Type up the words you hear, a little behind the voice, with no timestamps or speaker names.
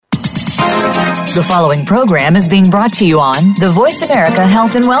The following program is being brought to you on the Voice America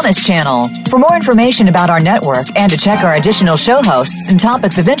Health and Wellness Channel. For more information about our network and to check our additional show hosts and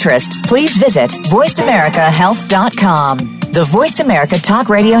topics of interest, please visit voiceamericahealth.com. The Voice America Talk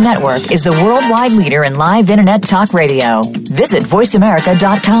Radio Network is the worldwide leader in live Internet talk radio. Visit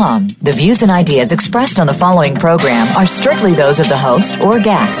voiceamerica.com. The views and ideas expressed on the following program are strictly those of the host or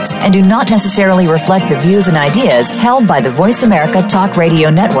guests and do not necessarily reflect the views and ideas held by the Voice America Talk Radio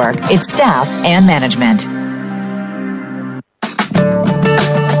Network, its staff, and management.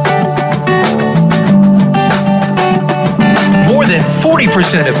 More than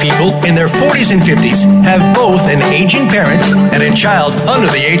 40% of people in their 40s and 50s have both an aging parent and a child under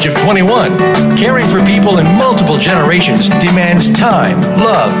the age of 21. Caring for people in multiple generations demands time,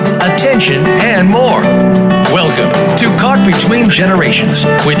 love, attention, and more. Welcome to Caught Between Generations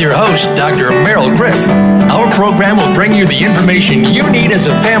with your host, Dr. Meryl Griff. Our program will bring you the information you need as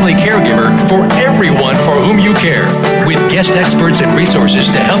a family caregiver for everyone for whom you care, with guest experts and resources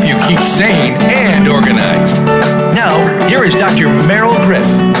to help you keep sane and organized. Now, here is Dr. Meryl Griff.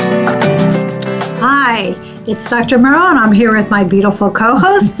 Hi, it's Dr. Meryl, and I'm here with my beautiful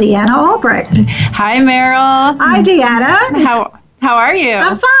co-host, Deanna Albrecht. Hi, Meryl. Hi, Deanna. How are you?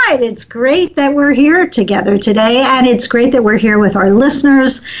 I'm fine. It's great that we're here together today, and it's great that we're here with our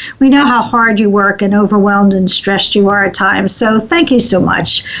listeners. We know how hard you work and overwhelmed and stressed you are at times, so thank you so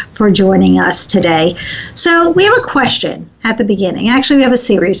much for joining us today. So we have a question at the beginning. Actually, we have a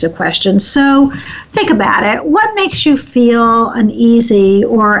series of questions, so think about it. What makes you feel uneasy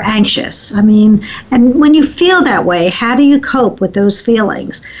or anxious? And when you feel that way, how do you cope with those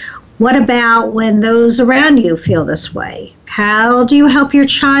feelings? What about when those around you feel this way? How do you help your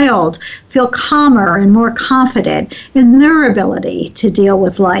child feel calmer and more confident in their ability to deal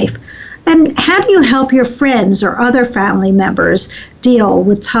with life? And how do you help your friends or other family members deal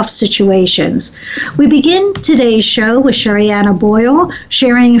with tough situations? We begin today's show with Sherianna Boyle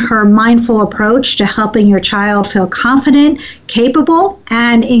sharing her mindful approach to helping your child feel confident, capable,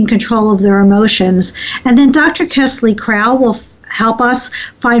 and in control of their emotions. And then Dr. Kesley Crowell will help us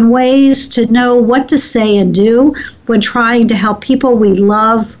find ways to know what to say and do when trying to help people we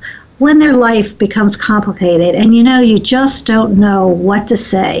love when their life becomes complicated and you just don't know what to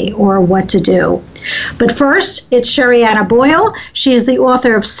say or what to do. But first, it's Sherianna Boyle. She is the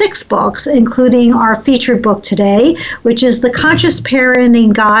author of 6 books, including our featured book today, which is The Conscious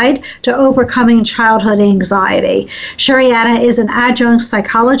Parenting Guide to Overcoming Childhood Anxiety. Sherianna is an adjunct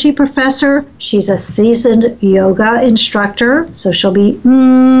psychology professor. She's a seasoned yoga instructor, so she'll be,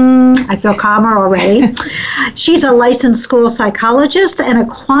 I feel calmer already. She's a licensed school psychologist and a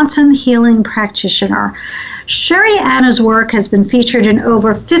quantum healing practitioner. Sherianna's work has been featured in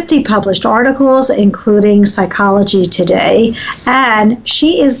over 50 published articles, including Psychology Today, and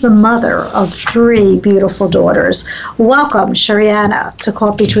she is the mother of 3 beautiful daughters. Welcome, Sherianna, to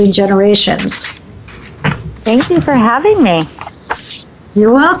Caught Between Generations. Thank you for having me.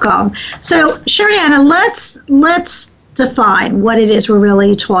 You're welcome. So, Sherianna, let's define what it is we're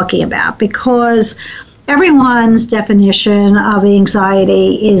really talking about, because everyone's definition of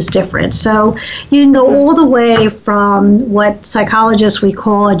anxiety is different. So you can go all the way from what psychologists we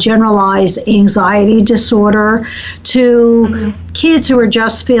call a generalized anxiety disorder to kids who are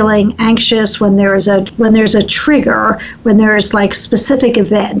just feeling anxious when there's a trigger, when there's like specific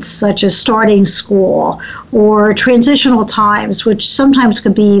events such as starting school or transitional times, which sometimes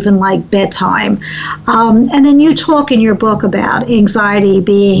could be even like bedtime. And then you talk in your book about anxiety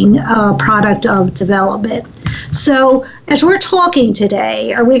being a product of development. So as we're talking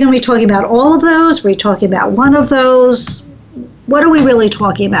today, are we going to be talking about all of those? Are we talking about one of those? What are we really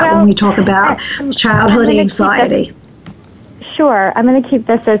talking about when we talk about childhood anxiety? Sure. I'm going to keep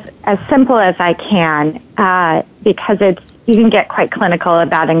this as simple as I can because you can get quite clinical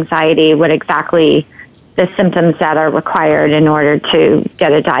about anxiety, what exactly the symptoms that are required in order to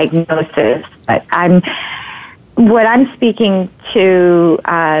get a diagnosis. But what I'm speaking to,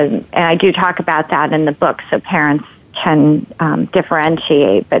 and I do talk about that in the book so parents can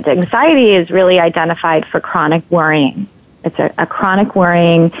differentiate, but anxiety is really identified for chronic worrying. It's a chronic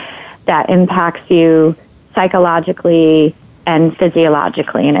worrying that impacts you psychologically and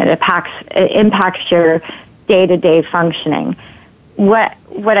physiologically, and it impacts your day-to-day functioning.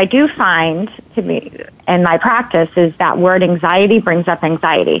 What I do find to be in my practice is that word anxiety brings up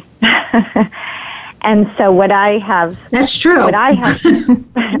anxiety. And so That's true. What I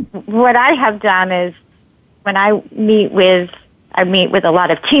have done is when I meet with a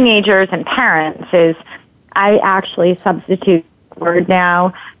lot of teenagers and parents is I actually substitute the word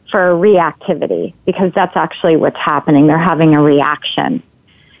now for reactivity, because that's actually what's happening. They're having a reaction.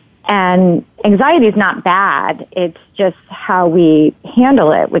 And anxiety is not bad. It's just how we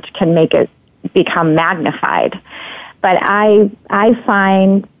handle it, which can make it become magnified. But I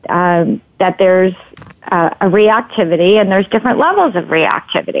find that there's a reactivity, and there's different levels of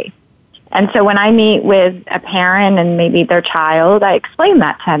reactivity. And so when I meet with a parent and maybe their child, I explain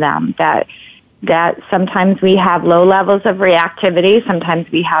that to them, that sometimes we have low levels of reactivity,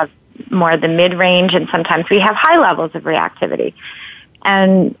 sometimes we have more the mid-range, and sometimes we have high levels of reactivity.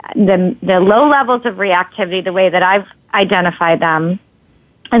 And the low levels of reactivity, the way that I've identified them,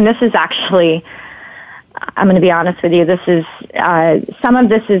 and this is actually, I'm going to be honest with you, this is some of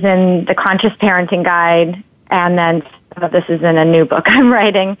this is in the Conscious Parenting Guide, and then some of this is in a new book I'm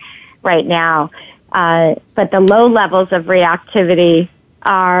writing right now. But the low levels of reactivity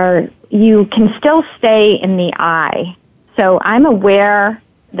are, you can still stay in the I. So I'm aware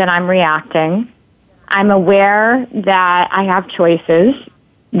that I'm reacting. I'm aware that I have choices,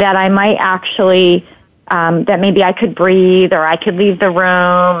 that I might actually, that maybe I could breathe, or I could leave the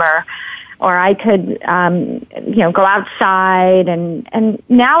room, or I could, go outside. And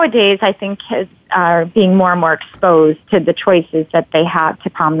nowadays, I think kids are being more and more exposed to the choices that they have to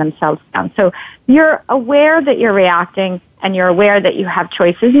calm themselves down. So you're aware that you're reacting, and you're aware that you have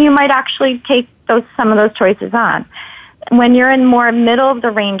choices, and you might actually take some of those choices on. When you're in more middle of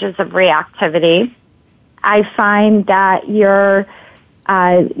the ranges of reactivity, I find that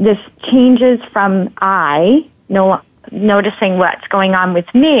this changes from I, noticing what's going on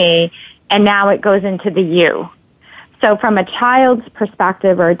with me, and now it goes into the you. So from a child's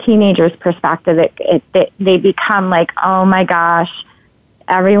perspective or a teenager's perspective, they become like, oh my gosh,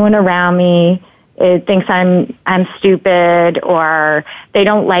 everyone around me thinks I'm stupid, or they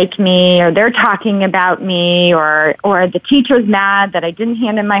don't like me, or they're talking about me, or the teacher's mad that I didn't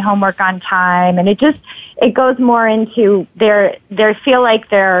hand in my homework on time, and it goes more into they feel like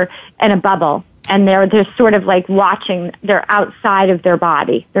they're in a bubble, and they're sort of like watching, they're outside of their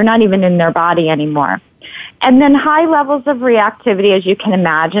body. They're not even in their body anymore. And then high levels of reactivity, as you can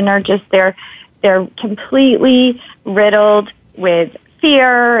imagine, are just they're completely riddled with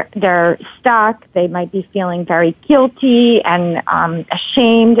fear, they're stuck, they might be feeling very guilty and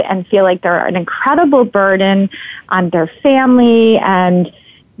ashamed, and feel like they're an incredible burden on their family, and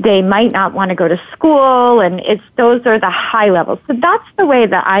they might not want to go to school, and those are the high levels. So that's the way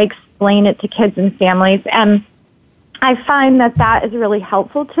that I explain it to kids and families, and I find that is really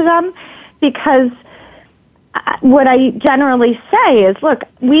helpful to them, because what I generally say is, look,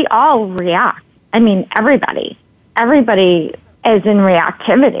 we all react. I mean, everybody is in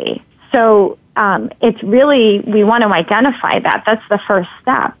reactivity. So it's really, we want to identify that. That's the first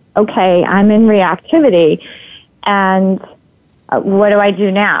step. Okay, I'm in reactivity, and what do I do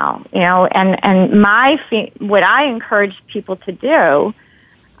now? And what I encourage people to do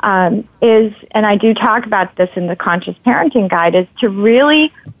is, and I do talk about this in the Conscious Parenting Guide, is to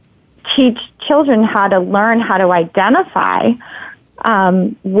really teach children how to learn how to identify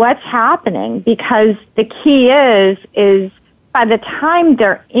what's happening, because the key is by the time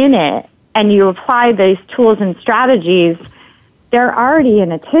they're in it and you apply these tools and strategies, they're already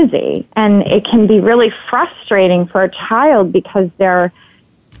in a tizzy, and it can be really frustrating for a child because they're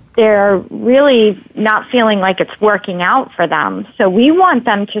really not feeling like it's working out for them. So we want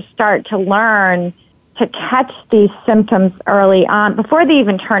them to start to learn to catch these symptoms early on. Before they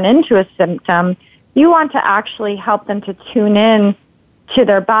even turn into a symptom, you want to actually help them to tune in to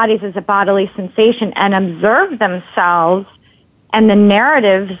their bodies as a bodily sensation and observe themselves and the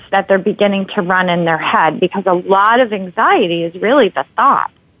narratives that they're beginning to run in their head, because a lot of anxiety is really the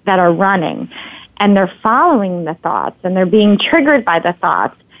thoughts that are running, and they're following the thoughts, and they're being triggered by the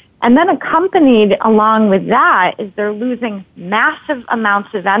thoughts. And then accompanied along with that is they're losing massive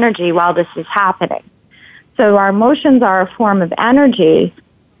amounts of energy while this is happening. So our emotions are a form of energy,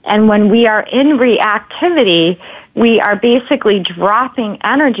 and when we are in reactivity, we are basically dropping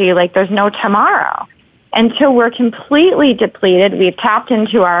energy like there's no tomorrow. Until we're completely depleted, we've tapped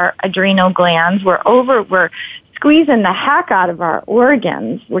into our adrenal glands, we're squeezing the heck out of our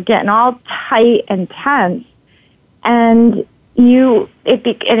organs, we're getting all tight and tense, and you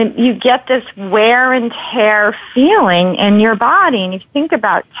get this wear and tear feeling in your body. And if you think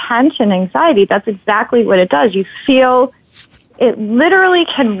about tension, anxiety, that's exactly what it does. You feel it literally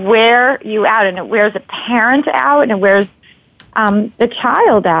can wear you out, and it wears a parent out, and it wears the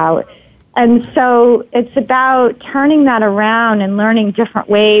child out. And so it's about turning that around and learning different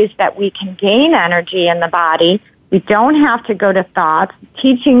ways that we can gain energy in the body. We don't have to go to thoughts.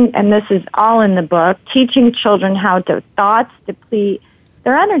 Teaching, and this is all in the book, teaching children how thoughts deplete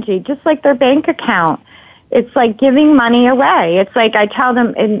their energy, just like their bank account. It's like giving money away. It's like I tell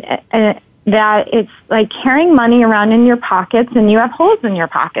them that it's like carrying money around in your pockets, and you have holes in your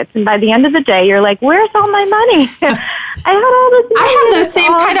pockets. And by the end of the day, you're like, where's all my money? I had all this money. I have those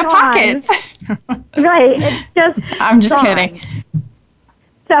same kind of pockets. Right. It's just I'm just gone. kidding.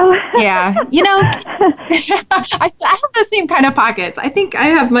 So yeah, I have the same kind of pockets. I think I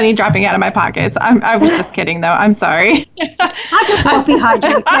have money dropping out of my pockets. I was just kidding, though. I'm sorry. I'll just walk behind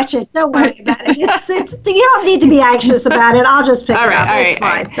you and catch it. Don't worry about it. It's you don't need to be anxious about it. I'll just pick it up. It's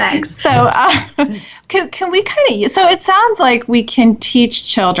fine. Thanks. So can we kind of, so it sounds like we can teach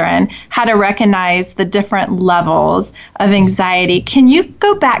children how to recognize the different levels of anxiety. Can you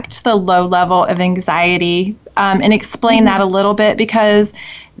go back to the low level of anxiety and explain that a little bit? Because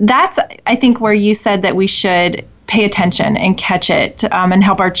that's, I think, where you said that we should pay attention and catch it and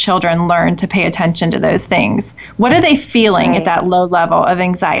help our children learn to pay attention to those things. What are they feeling at that low level of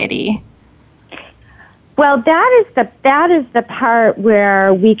anxiety? Well, that is the part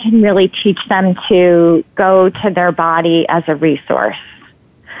where we can really teach them to go to their body as a resource.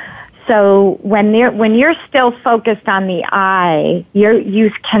 So when you're still focused on the I,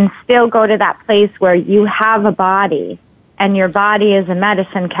 you can still go to that place where you have a body, and your body is a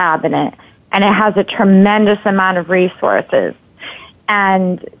medicine cabinet, and it has a tremendous amount of resources.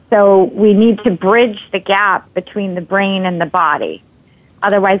 And so we need to bridge the gap between the brain and the body.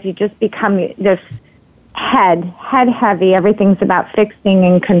 Otherwise, you just become this head heavy. Everything's about fixing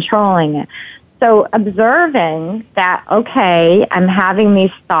and controlling it. So observing that, okay, I'm having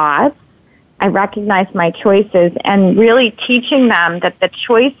these thoughts, I recognize my choices, and really teaching them that the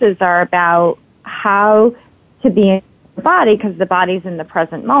choices are about how to be in the body, because the body's in the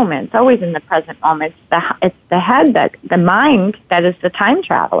present moment. It's always in the present moment. It's the head, the mind that is the time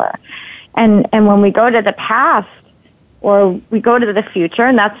traveler. And when we go to the past or we go to the future,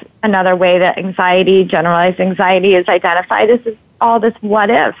 and that's another way that anxiety, generalized anxiety, is identified, is all this what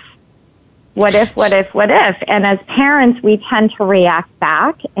if. What if? And as parents, we tend to react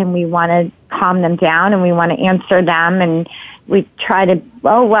back, and we want to calm them down, and we want to answer them, and we try to,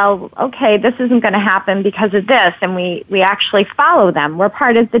 okay, this isn't going to happen because of this, and we actually follow them. We're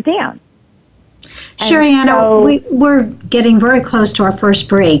part of the dance. Sherianna, we're getting very close to our first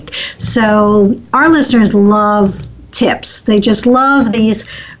break. So our listeners love tips. They just love these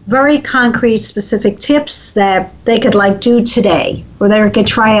very concrete, specific tips that they could do today, or they could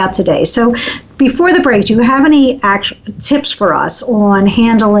try out today. So before the break, do you have any tips for us on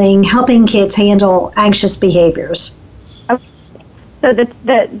helping kids handle anxious behaviors? Okay. So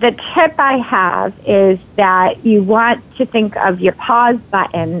the tip I have is that you want to think of your pause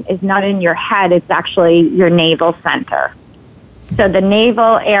button is not in your head, it's actually your navel center. So the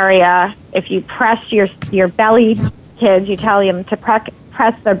navel area, if you press your belly, kids, you tell them to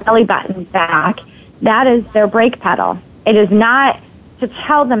press their belly button back, that is their brake pedal. It is not to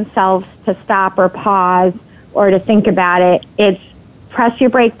tell themselves to stop or pause or to think about it. It's press your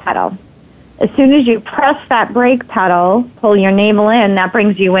brake pedal. As soon as you press that brake pedal, pull your navel in, that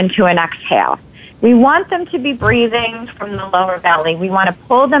brings you into an exhale. We want them to be breathing from the lower belly. We want to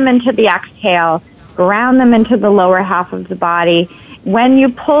pull them into the exhale, ground them into the lower half of the body. When you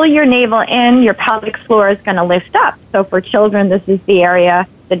pull your navel in, your pelvic floor is going to lift up. So for children, this is the area,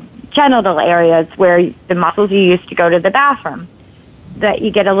 the genital areas where the muscles you use to go to the bathroom, that you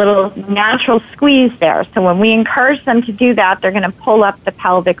get a little natural squeeze there. So when we encourage them to do that, they're going to pull up the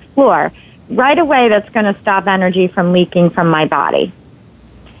pelvic floor. Right away, that's going to stop energy from leaking from my body.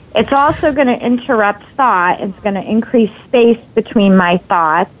 It's also going to interrupt thought. It's going to increase space between my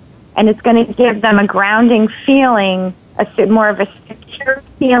thoughts, and it's going to give them a grounding feeling, more of a secure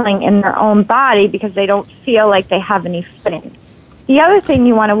feeling in their own body, because they don't feel like they have any footing. The other thing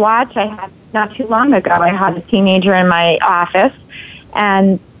you want to watch, I had not too long ago, I had a teenager in my office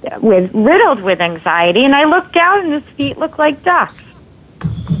and riddled with anxiety, and I looked down and his feet looked like ducks.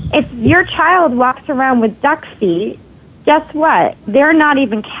 If your child walks around with duck feet, guess what? They're not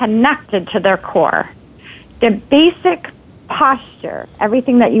even connected to their core. The basic posture,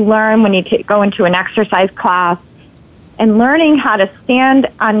 everything that you learn when you go into an exercise class, and learning how to stand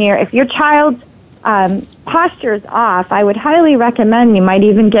on if your child's posture is off, I would highly recommend you might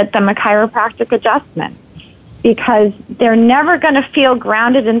even get them a chiropractic adjustment, because they're never going to feel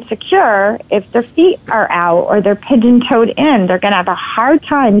grounded and secure if their feet are out or they're pigeon-toed in. They're going to have a hard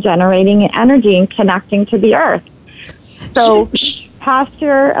time generating energy and connecting to the earth. So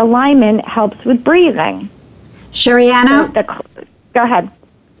posture alignment helps with breathing. Sherianna? Go ahead.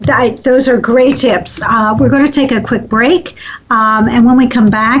 Those are great tips. We're going to take a quick break, and when we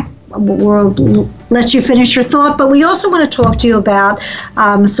come back, we'll let you finish your thought, but we also want to talk to you about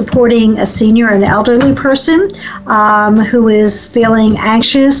supporting a senior, an elderly person who is feeling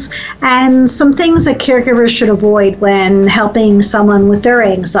anxious, and some things that caregivers should avoid when helping someone with their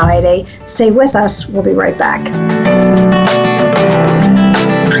anxiety. Stay with us. We'll be right back.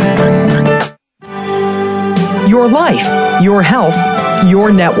 Your life, your health,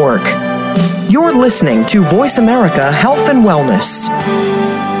 your network. You're listening to Voice America Health and Wellness.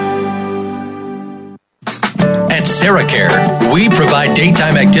 At SarahCare, we provide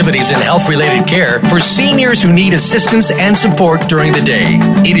daytime activities and health-related care for seniors who need assistance and support during the day.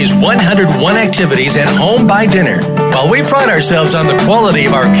 It is 101 activities and home by dinner. While we pride ourselves on the quality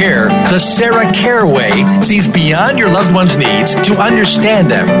of our care, the SarahCare way sees beyond your loved one's needs to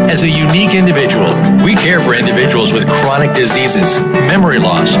understand them as a unique individual. We care for individuals with chronic diseases, memory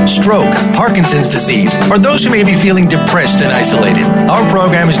loss, stroke, Parkinson's disease, or those who may be feeling depressed and isolated. Our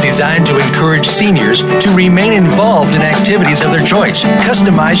program is designed to encourage seniors to remain involved in activities of their choice,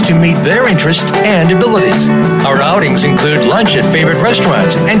 customized to meet their interests and abilities. Our outings include lunch at favorite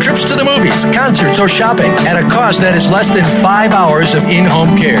restaurants and trips to the movies, concerts, or shopping at a cost that is less than 5 hours of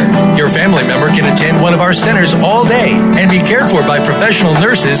in-home care. Your family member can attend one of our centers all day and be cared for by professional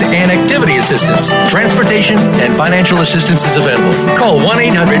nurses and activity assistants. Transportation and financial assistance is available. Call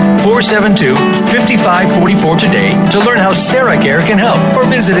 1-800-472-5544 today to learn how SarahCare can help, or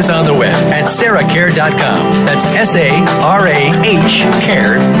visit us on the web at sarahcare.com. That's SARAH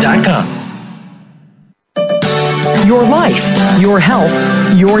care.com. Your life, your health,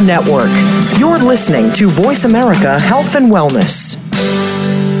 your network. You're listening to Voice America Health and Wellness.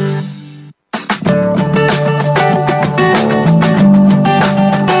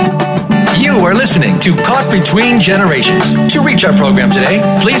 You are listening to Caught Between Generations. To reach our program today,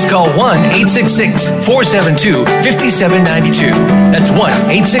 please call 1-866-472-5792. That's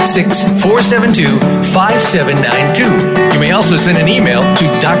 1-866-472-5792. You may also send an email to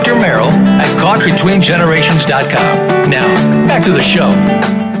Dr. Merrill at CaughtBetweenGenerations.com. Now, back to the show.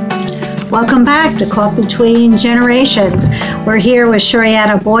 Welcome back to Caught Between Generations. We're here with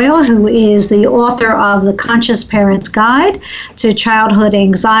Sherianna Boyle, who is the author of The Conscious Parent's Guide to Childhood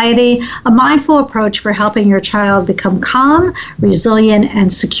Anxiety, a mindful approach for helping your child become calm, resilient,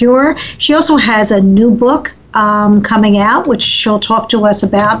 and secure. She also has a new book coming out, which she'll talk to us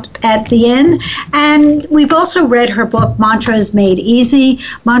about at the end. And we've also read her book, Mantras Made Easy,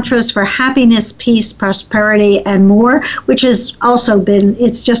 Mantras for Happiness, Peace, Prosperity, and More, which has also been,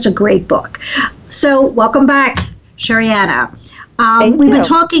 it's just a great book. So welcome back, Sherianna.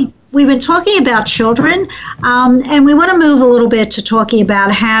 We've been talking about children, and we want to move a little bit to talking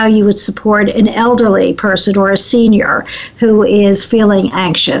about how you would support an elderly person or a senior who is feeling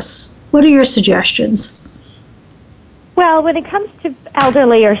anxious. What are your suggestions? Well, when it comes to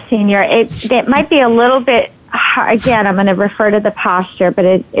elderly or senior, it might be a little bit, again, I'm going to refer to the posture, but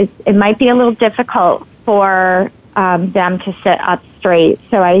it might be a little difficult for them to sit up straight.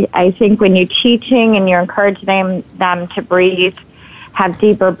 So I think when you're teaching and you're encouraging them to breathe, have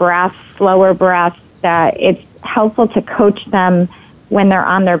deeper breaths, slower breaths, that it's helpful to coach them when they're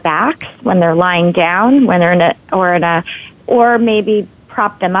on their backs, when they're lying down, when they're or maybe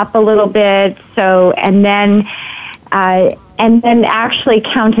prop them up a little bit. So, and then actually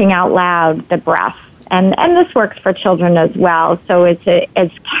counting out loud the breath. And this works for children as well. So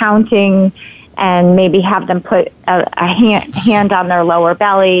it's counting, and maybe have them put a hand on their lower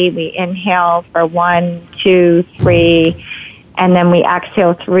belly. We inhale for 1, 2, 3, and then we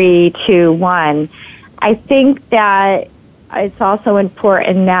exhale 3, 2, 1. I think that it's also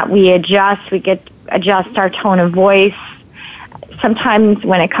important that we adjust our tone of voice. Sometimes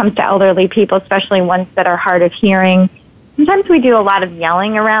when it comes to elderly people, especially ones that are hard of hearing, sometimes we do a lot of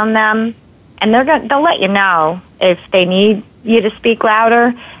yelling around them, and they'll let you know if they need you to speak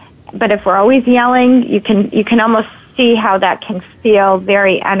louder. But if we're always yelling, you can almost see how that can feel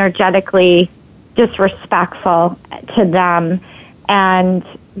very energetically disrespectful to them, and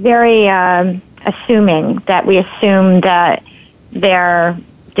very assuming that we assume that they're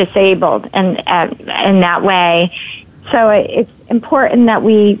disabled and in that way. So it's important that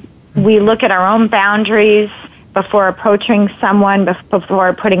we look at our own boundaries before approaching someone,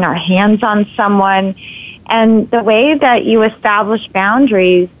 before putting our hands on someone. And the way that you establish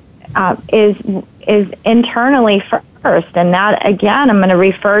boundaries is internally first. And that, again, I'm going to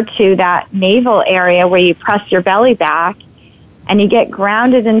refer to that navel area where you press your belly back and you get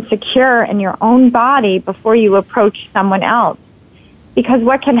grounded and secure in your own body before you approach someone else. Because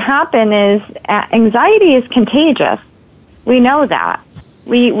what can happen is anxiety is contagious. We know that.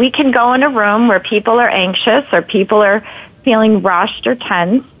 We can go in a room where people are anxious or people are feeling rushed or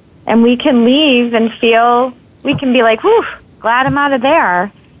tense, And we can leave and feel, we can be like, whew, glad I'm out of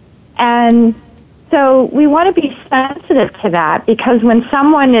there. And so we want to be sensitive to that, because when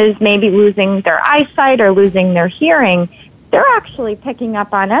someone is maybe losing their eyesight or losing their hearing, they're actually picking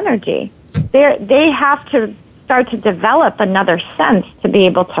up on energy. They have to start to develop another sense to be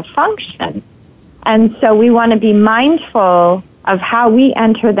able to function. And so we want to be mindful of how we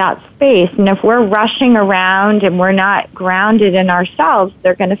enter that space. And if we're rushing around and we're not grounded in ourselves,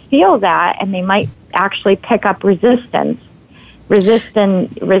 they're going to feel that, and they might actually pick up resisting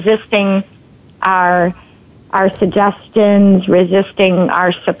our suggestions, resisting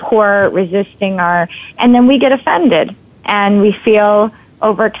our support, and then we get offended and we feel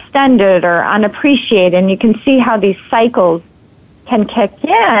overextended or unappreciated. And you can see how these cycles can kick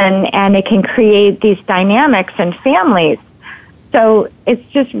in, and it can create these dynamics in families. So it's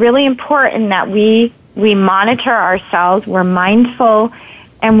just really important that we monitor ourselves, we're mindful,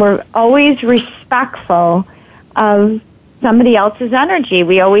 and we're always respectful of somebody else's energy.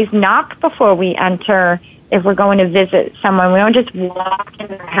 We always knock before we enter if we're going to visit someone. We don't just walk in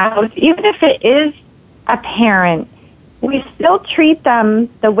their house. Even if it is a parent, we still treat them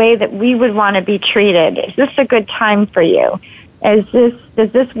the way that we would want to be treated. Is this a good time for you? Does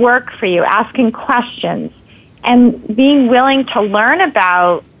this work for you? Asking questions and being willing to learn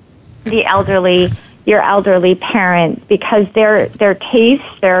about your elderly parent, because their tastes,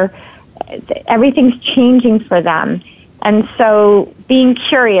 everything's changing for them. And so being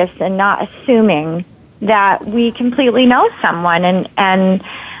curious and not assuming that we completely know someone. And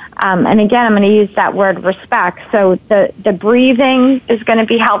again, I'm going to use that word respect. So the breathing is going to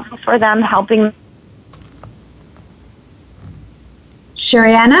be helpful for them, helping.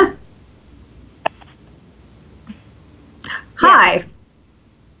 Sherianna? Hi.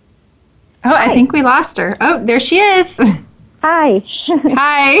 Oh, I think we lost her. Oh, there she is. Hi.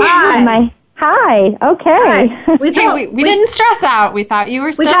 Hi. Hi. Okay. Hi. We didn't stress out. We thought you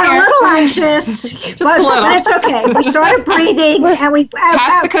were still here. We got here. a little anxious, but it's okay. We started breathing, and we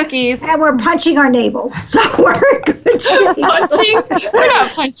passed the cookies, and we're punching our navels. So we're good. Punching? We're not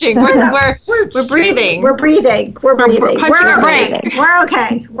punching. We're breathing. We're breathing. We're punching our break. We're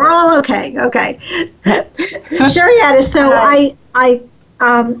okay. We're all okay. Okay. Sherianna, so I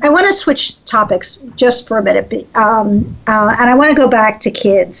want to switch topics just for a minute, and I want to go back to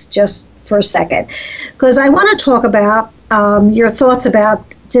kids just for a second, because I want to talk about your thoughts about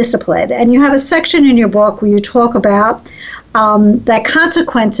discipline. And you have a section in your book where you talk about that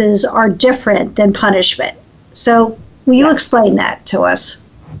consequences are different than punishment. So will you explain that to us?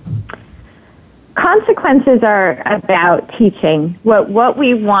 Consequences are about teaching what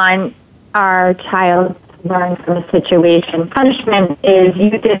we want our child to learn from a situation. Punishment is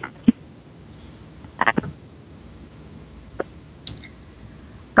you did.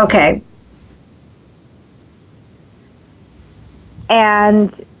 Okay.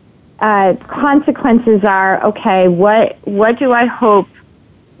 And consequences are, okay, what do I hope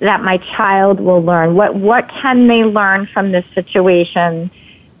that my child will learn? What can they learn from this situation?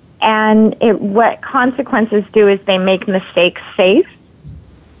 And what consequences do is they make mistakes safe,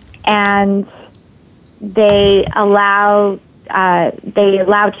 and they allow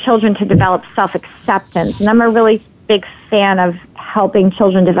children to develop self-acceptance. And I'm a really big fan of helping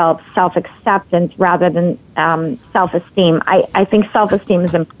children develop self-acceptance rather than self-esteem. I think self-esteem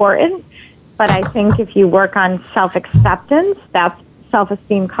is important, but I think if you work on self-acceptance, that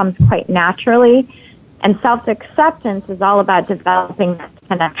self-esteem comes quite naturally. And self-acceptance is all about developing that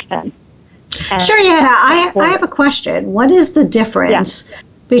connection. Sherianna, I have a question. What is the difference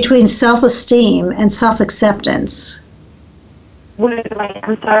between self-esteem and self-acceptance?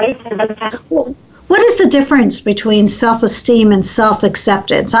 I'm sorry? What is the difference between self-esteem and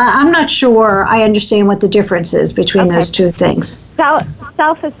self-acceptance? I'm not sure I understand what the difference is between those two things.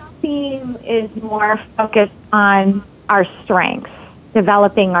 Self-esteem is more focused on our strengths,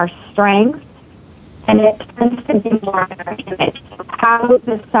 developing our strengths, and it tends to be more in our image. How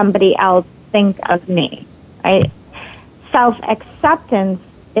does somebody else think of me? Right? Self-acceptance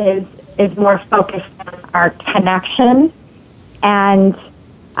is more focused on our connection and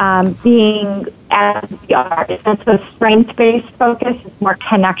being as we are. Instead of strength-based focus, it's more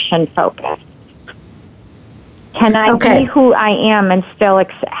connection-focused. Can I be who I am and still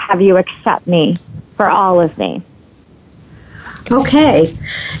have you accept me for all of me? Okay.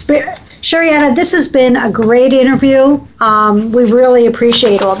 Sherianna, this has been a great interview. We really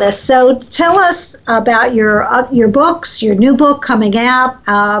appreciate all this. So tell us about your books, your new book coming out,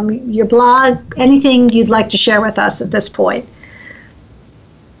 your blog, anything you'd like to share with us at this point.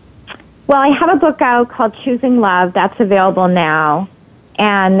 Well, I have a book out called Choosing Love. That's available now.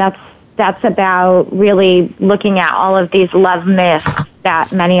 And that's about really looking at all of these love myths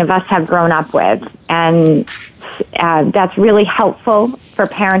that many of us have grown up with. And that's really helpful for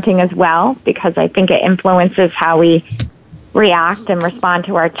parenting as well, because I think it influences how we react and respond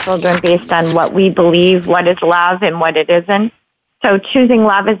to our children based on what we believe, what is love and what it isn't. So Choosing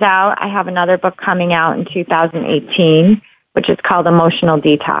Love is out. I have another book coming out in 2018, which is called Emotional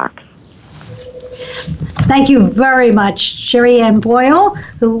Detox. Thank you very much, Sherry Ann Boyle,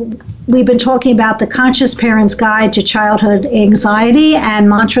 who we've been talking about the Conscious Parent's Guide to Childhood Anxiety and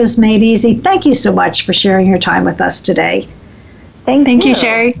Mantras Made Easy. Thank you so much for sharing your time with us today. Thank you,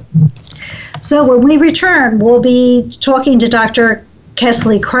 Sherry. So when we return, we'll be talking to Dr.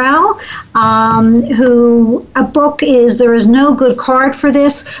 Kesley Crowell, who a book is There Is No Good Card for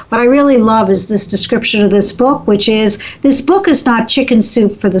This. What I really love is this description of this book, which is, this book is not chicken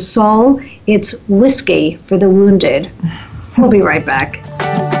soup for the soul, it's whiskey for the wounded. We'll be right back.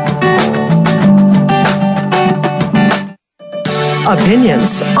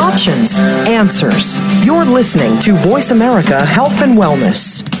 Opinions, options, answers. You're listening to Voice America Health and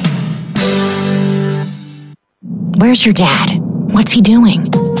Wellness. Where's your dad? What's he doing?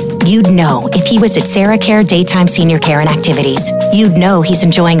 You'd know if he was at Sarah Care Daytime Senior Care and Activities. You'd know he's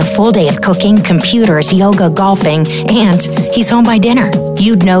enjoying a full day of cooking, computers, yoga, golfing, and he's home by dinner.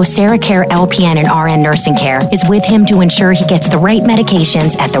 You'd know Sarah Care LPN and RN Nursing Care is with him to ensure he gets the right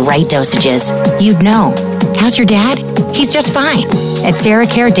medications at the right dosages. You'd know. How's your dad? He's just fine. At Sarah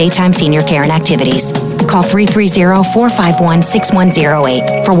Care Daytime Senior Care and Activities. Call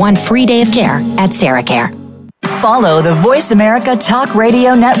 330-451-6108 for one free day of care at Sarah Care. Follow the Voice America Talk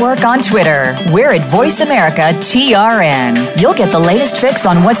Radio Network on Twitter. We're at Voice America TRN. You'll get the latest fix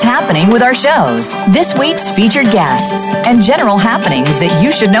on what's happening with our shows, this week's featured guests, and general happenings that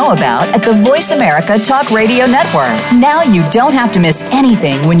you should know about at the Voice America Talk Radio Network. Now you don't have to miss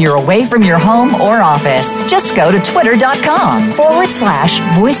anything when you're away from your home or office. Just go to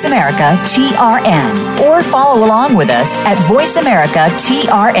twitter.com/Voice America TRN or follow along with us at Voice America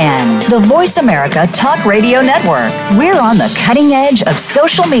TRN. The Voice America Talk Radio Network. We're on the cutting edge of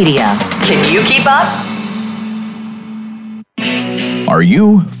social media. Can you keep up? Are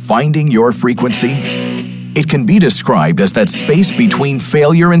you finding your frequency? It can be described as that space between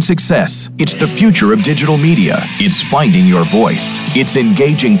failure and success. It's the future of digital media. It's finding your voice. It's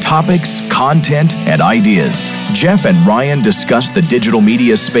engaging topics, content, and ideas. Jeff and Ryan discuss the digital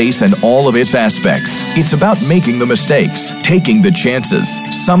media space and all of its aspects. It's about making the mistakes, taking the chances,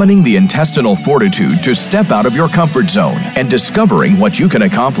 summoning the intestinal fortitude to step out of your comfort zone, and discovering what you can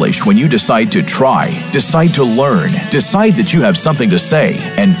accomplish when you decide to try, decide to learn, decide that you have something to say,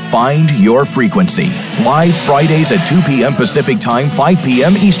 and find your frequency. Live Fridays at 2 p.m. Pacific Time, 5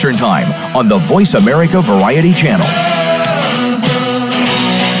 p.m. Eastern Time on the Voice America Variety Channel.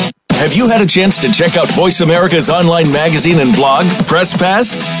 Have you had a chance to check out Voice America's online magazine and blog, Press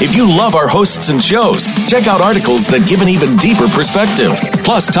Pass? If you love our hosts and shows, check out articles that give an even deeper perspective,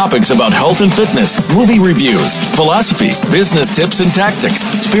 plus topics about health and fitness, movie reviews, philosophy, business tips and tactics,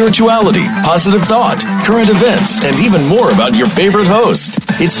 spirituality, positive thought, current events, and even more about your favorite host.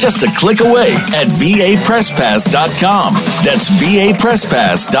 It's just a click away at vapresspass.com. That's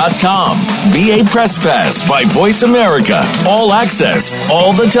vapresspass.com. VA Press Pass by Voice America. All access,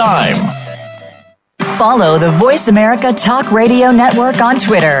 all the time. Follow the Voice America Talk Radio Network on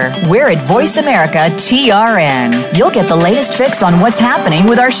Twitter. We're at Voice America TRN. You'll get the latest fix on what's happening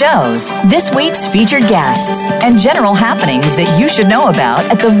with our shows, this week's featured guests, and general happenings that you should know about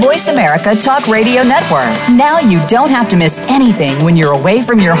at the Voice America Talk Radio Network. Now you don't have to miss anything when you're away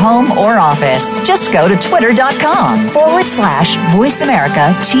from your home or office. Just go to twitter.com/Voice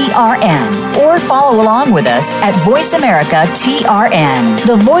America TRN or follow along with us at Voice America TRN.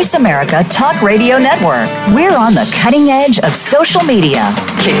 The Voice America Talk Radio Network. We're on the cutting edge of social media.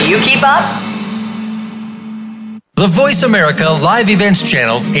 Can you keep up? The Voice America Live Events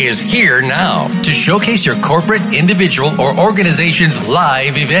channel is here now to showcase your corporate, individual, or organization's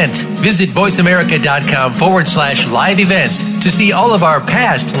live event. Visit voiceamerica.com/live events to see all of our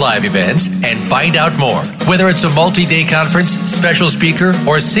past live events and find out more. Whether it's a multi-day conference, special speaker,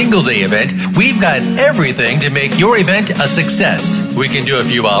 or single-day event, we've got everything to make your event a success. We can do a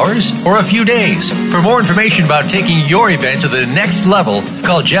few hours or a few days. For more information about taking your event to the next level,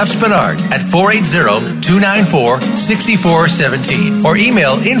 call Jeff Spinard at 480-294 480-294-6417 or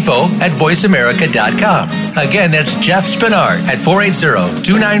email info@voiceamerica.com. Again, that's Jeff Spinard at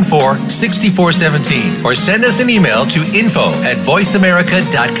 480-294-6417 or send us an email to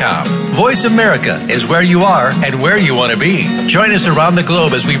info@voiceamerica.com. Voice America is where you are and where you want to be. Join us around the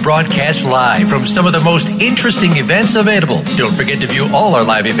globe as we broadcast live from some of the most interesting events available. Don't forget to view all our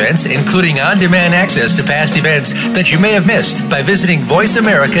live events, including on-demand access to past events that you may have missed by visiting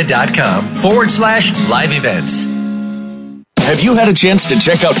voiceamerica.com/live events. Have you had a chance to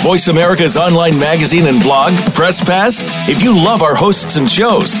check out Voice America's online magazine and blog, Press Pass? If you love our hosts and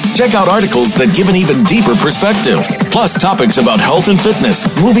shows, check out articles that give an even deeper perspective, plus topics about health and fitness,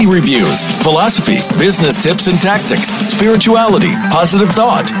 movie reviews, philosophy, business tips and tactics, spirituality, positive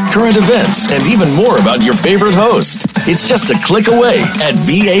thought, current events, and even more about your favorite host. It's just a click away at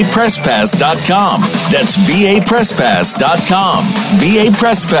vapresspass.com. That's vapresspass.com. VA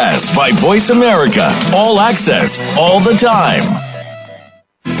Press Pass by Voice America. All access, all the time.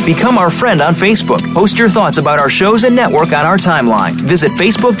 Become our friend on Facebook. Post your thoughts about our shows and network on our timeline. Visit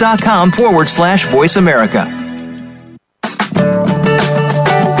facebook.com/Voice America.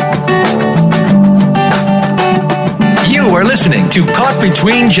 You are listening to Caught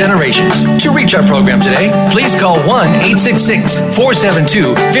Between Generations. To reach our program today, please call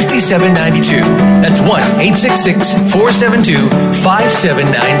 1-866-472-5792. That's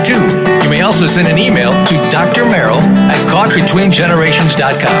 1-866-472-5792. You may also send an email to Dr. Merrill at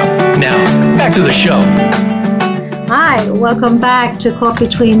CaughtBetweenGenerations.com. Now, back to the show. Hi, welcome back to Caught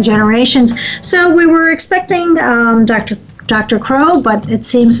Between Generations. So we were expecting Dr. Crow, but it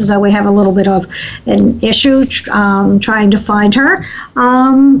seems as though we have a little bit of an issue trying to find her.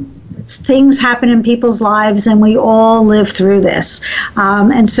 Things happen in people's lives, and we all live through this.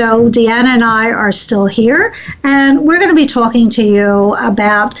 And so Deanna and I are still here, and we're going to be talking to you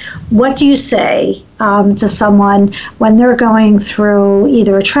about what do you say to someone when they're going through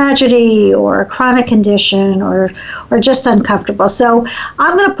either a tragedy or a chronic condition or just uncomfortable. So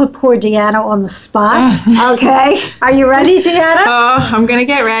I'm going to put poor Deanna on the spot. Okay. Are you ready, Deanna? Oh, I'm going to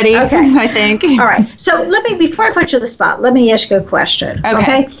get ready. Okay. I think. All right. So before I put you on the spot, let me ask you a question.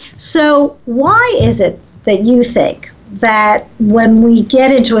 Okay. So why is it that you think that when we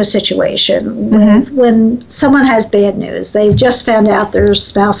get into a situation, when someone has bad news, they've just found out their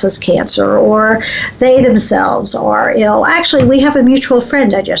spouse has cancer or they themselves are ill. Actually, we have a mutual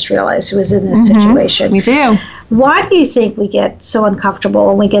friend, I just realized, who is in this situation. We do. Why do you think we get so uncomfortable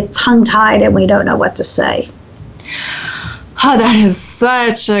and we get tongue-tied and we don't know what to say? Oh, that is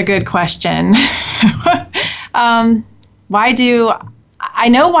such a good question. I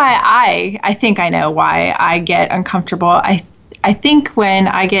know why I think I know why I get uncomfortable. I think when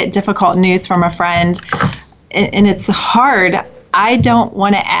I get difficult news from a friend and it's hard, I don't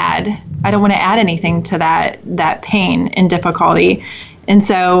want to add anything to that pain and difficulty. And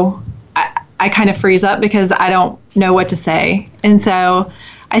so I kind of freeze up because I don't know what to say. And so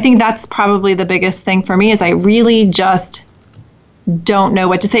I think that's probably the biggest thing for me is I really just don't know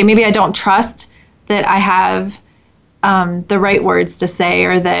what to say. Maybe I don't trust that I have the right words to say,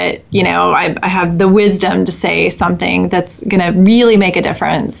 or that, I have the wisdom to say something that's going to really make a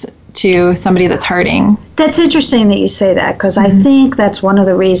difference to somebody that's hurting. That's interesting that you say that, because I think that's one of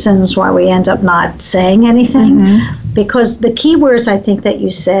the reasons why we end up not saying anything, because the key words I think that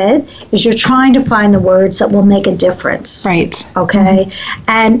you said is you're trying to find the words that will make a difference. Right. Okay.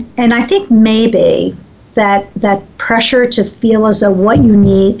 And I think maybe that pressure to feel as though what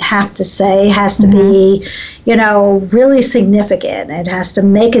you have to say has to be, really significant. It has to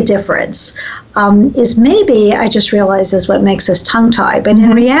make a difference. Is maybe, I just realized, is what makes us tongue-tied. But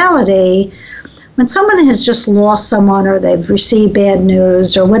in reality, when someone has just lost someone or they've received bad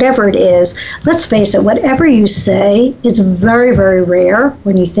news or whatever it is, let's face it, whatever you say, it's very, very rare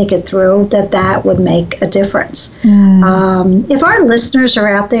when you think it through that would make a difference. If our listeners are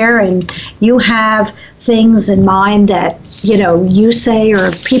out there and you have things in mind that, you say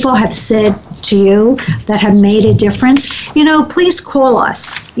or people have said to you that have made a difference, please call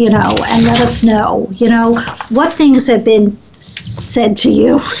us, and let us know, what things have been said to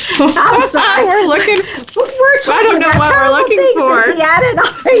you. I'm sorry. We're talking I don't know what we're looking for. Deanna and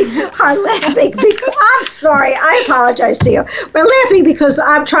I are laughing because, I'm sorry, I apologize to you. We're laughing because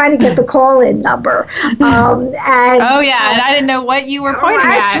I'm trying to get the call-in number. And I didn't know what you were pointing at.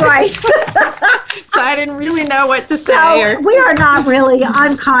 That's right. So I didn't really know what to say. So we are not really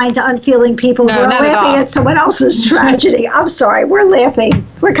unkind to unfeeling people. No, we're laughing at someone else's tragedy. I'm sorry. We're laughing.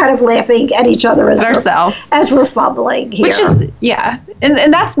 We're kind of laughing at each other as we're fumbling here. Which is,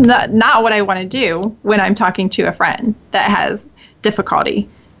 and that's not what I want to do when I'm talking to a friend that has difficulty,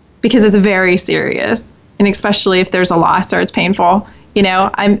 because it's very serious. and especially if there's a loss or it's painful,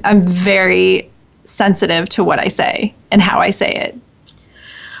 I'm very sensitive to what I say and how I say it.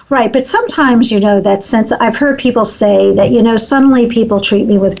 Right, but sometimes, that sense, I've heard people say that, suddenly people treat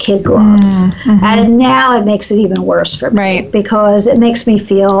me with kid gloves. Mm-hmm. And now it makes it even worse for me. Right. Because it makes me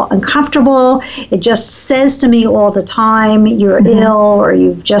feel uncomfortable. It just says to me all the time, you're ill or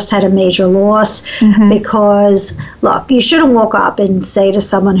you've just had a major loss. Mm-hmm. Because, look, you shouldn't walk up and say to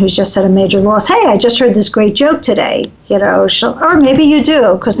someone who's just had a major loss, hey, I just heard this great joke today. Or maybe you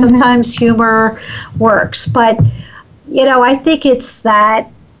do, because sometimes humor works. But, I think it's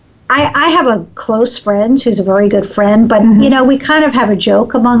that I have a close friend who's a very good friend, but, we kind of have a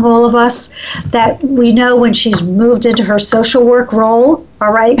joke among all of us that we know when she's moved into her social work role,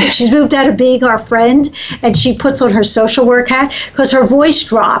 all right? She's moved out of being our friend, and she puts on her social work hat because her voice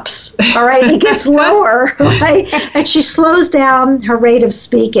drops, all right? It gets lower, right? And she slows down her rate of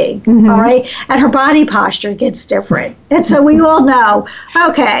speaking, all right? And her body posture gets different. And so we all know,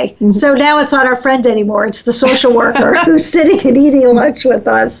 okay, so now it's not our friend anymore. It's the social worker who's sitting and eating lunch with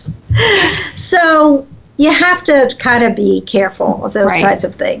us. So you have to kind of be careful of those kinds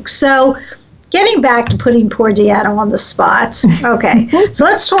of things. So getting back to putting poor Deanna on the spot, okay, so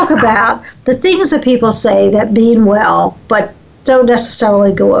let's talk about the things that people say that mean well, but don't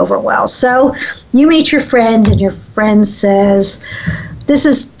necessarily go over well. So you meet your friend and your friend says, this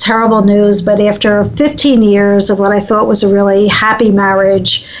is terrible news, but after 15 years of what I thought was a really happy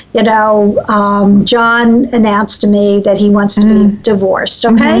marriage, John announced to me that he wants to be divorced,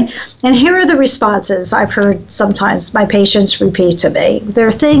 okay? And here are the responses I've heard sometimes my patients repeat to me. There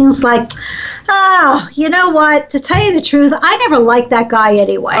are things like, oh, you know what, to tell you the truth, I never liked that guy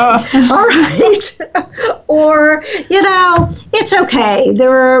anyway, all right? Or, it's okay,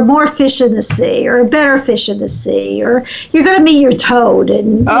 there are more fish in the sea, or better fish in the sea, or you're going to meet your toad,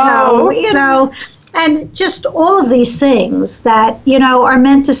 and, and just all of these things that, are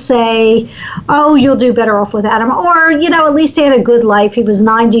meant to say, oh, you'll do better off without him, or, at least he had a good life, he was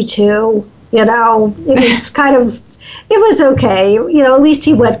 92, it was kind of, it was okay. At least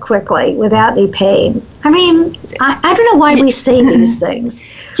he went quickly without any pain. I mean, I don't know why we say these things.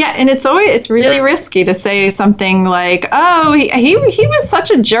 Yeah, and it's really risky to say something like, oh, he was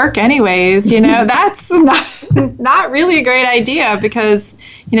such a jerk anyways. That's not really a great idea because,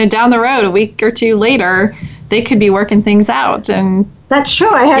 down the road, a week or two later, they could be working things out. And that's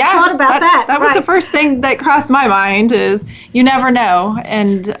true. I had thought about that. That was the first thing that crossed my mind is you never know.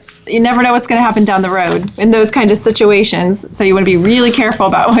 And you never know what's going to happen down the road in those kinds of situations. So you want to be really careful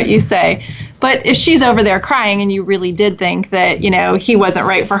about what you say. But if she's over there crying and you really did think that, he wasn't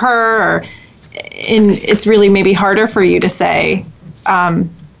right for her, it's really maybe harder for you to say,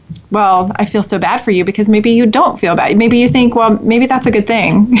 well, I feel so bad for you because maybe you don't feel bad. Maybe you think, well, maybe that's a good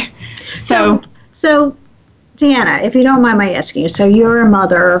thing. So Deanna, if you don't mind my asking you, so you're a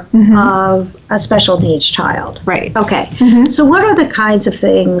mother of a special needs child. Right. Okay. So what are the kinds of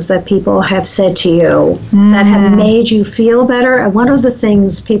things that people have said to you that have made you feel better? And what are the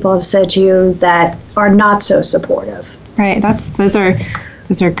things people have said to you that are not so supportive? Right. Those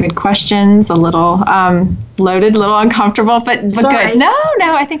are good questions, a little loaded, a little uncomfortable, but good. No,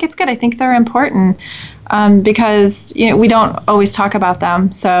 I think it's good. I think they're important because, we don't always talk about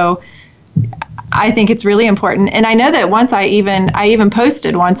them. So I think it's really important. And I know that once I even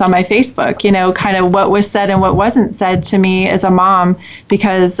posted once on my Facebook, kind of what was said and what wasn't said to me as a mom,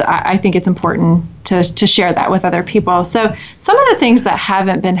 because I think it's important to share that with other people. So some of the things that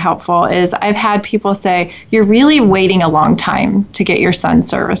haven't been helpful is I've had people say, you're really waiting a long time to get your son's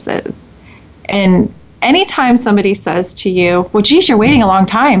services. And anytime somebody says to you, well, geez, you're waiting a long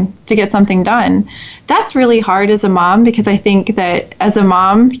time to get something done, that's really hard as a mom, because I think that as a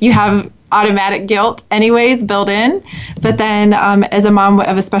mom, you have automatic guilt anyways built in, but then as a mom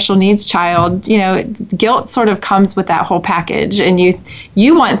of a special needs child, guilt sort of comes with that whole package, and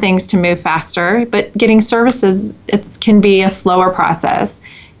you want things to move faster, but getting services, it can be a slower process,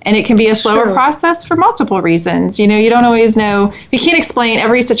 and it can be a slower process for multiple reasons. You don't always know, we can't explain,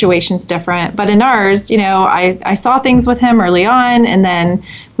 every situation's different, but in ours, I saw things with him early on, and then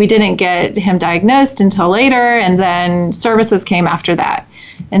we didn't get him diagnosed until later, and then services came after that.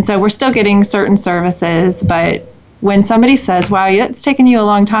 And so we're still getting certain services, but when somebody says, wow, it's taken you a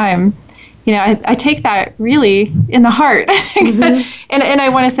long time, I take that really in the heart. And I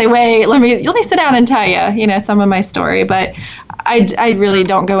want to say, wait, let me sit down and tell you, some of my story. But I really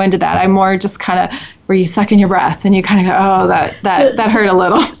don't go into that. I'm more just kind of where you suck in your breath and you kind of go, oh, that hurt a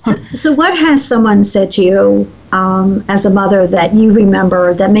little. So what has someone said to you as a mother that you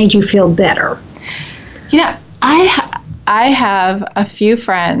remember that made you feel better? I have a few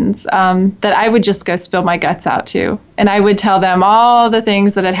friends that I would just go spill my guts out to. And I would tell them all the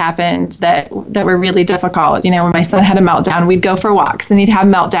things that had happened that were really difficult. You know, when my son had a meltdown, we'd go for walks and he'd have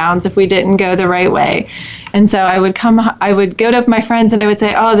meltdowns if we didn't go the right way. And so I would go to my friends and I would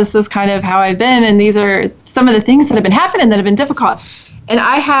say, oh, this is kind of how I've been. And these are some of the things that have been happening that have been difficult. And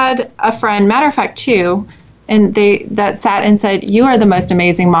I had a friend, matter of fact, two, and that sat and said, you are the most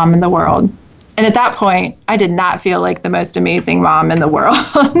amazing mom in the world. And at that point, I did not feel like the most amazing mom in the world.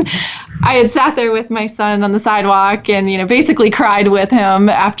 I had sat there with my son on the sidewalk and, basically cried with him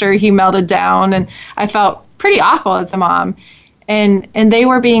after he melted down. And I felt pretty awful as a mom. And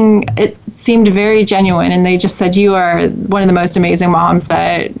it seemed very genuine. And they just said, you are one of the most amazing moms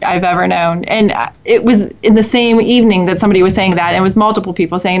that I've ever known. And it was in the same evening that somebody was saying that. And it was multiple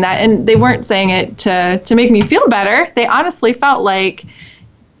people saying that. And they weren't saying it to make me feel better. They honestly felt like,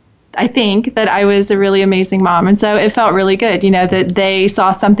 I think, that I was a really amazing mom. And so it felt really good, that they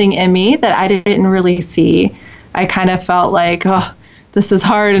saw something in me that I didn't really see. I kind of felt like, oh, this is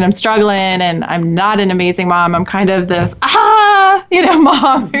hard and I'm struggling and I'm not an amazing mom. I'm kind of this,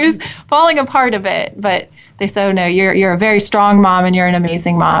 mom who's falling apart a bit. But they said, oh, no, you're a very strong mom and you're an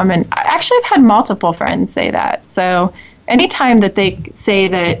amazing mom. And actually, I've had multiple friends say that. So anytime that they say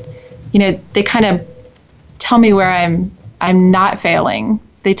that, they kind of tell me where I'm not failing,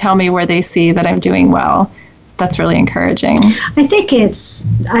 they tell me where they see that I'm doing well. That's really encouraging. I think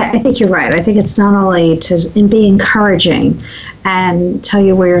you're right. I think it's not only to be encouraging and tell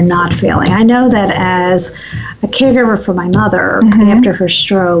you where you're not failing. I know that as a caregiver for my mother after her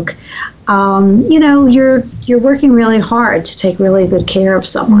stroke, you're working really hard to take really good care of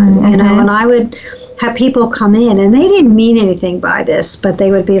someone, and I would have people come in and they didn't mean anything by this, but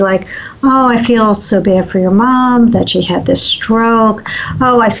they would be like, oh, I feel so bad for your mom that she had this stroke.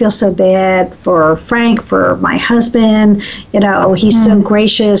 Oh, I feel so bad for Frank, for my husband. He's so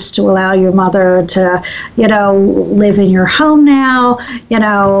gracious to allow your mother to, live in your home now. They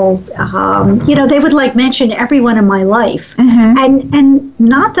would mention everyone in my life. And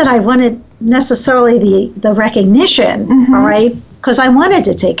not that I wanted necessarily the recognition, all right, because I wanted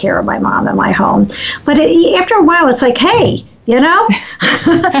to take care of my mom in my home. But after a while, it's like, hey,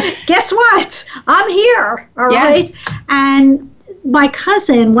 guess what? I'm here, all right? And my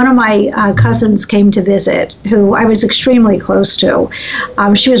cousin, one of my cousins came to visit, who I was extremely close to.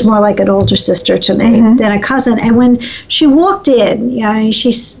 She was more like an older sister to me than a cousin. And when she walked in,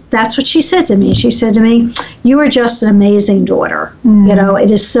 that's what she said to me. She said to me, you are just an amazing daughter. It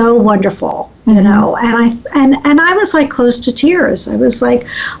is so wonderful. And I was like close to tears. I was like,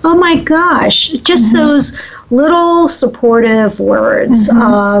 oh my gosh, just those little supportive words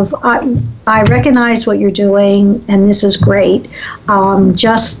of I recognize what you're doing and this is great.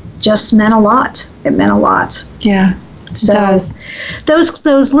 Just meant a lot. It meant a lot. Yeah. So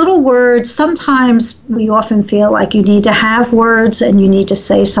those little words, sometimes we often feel like you need to have words and you need to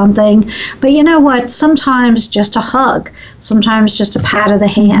say something. But you know what? Sometimes just a hug, sometimes just a pat of the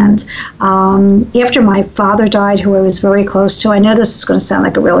hand. After my father died, who I was very close to, I know this is going to sound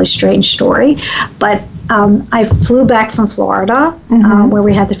like a really strange story, but I flew back from Florida where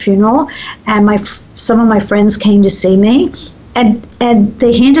we had the funeral, and some of my friends came to see me. And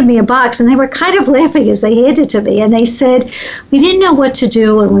they handed me a box, and they were kind of laughing as they handed it to me. And they said, we didn't know what to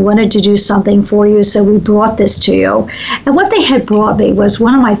do, and we wanted to do something for you, so we brought this to you. And what they had brought me was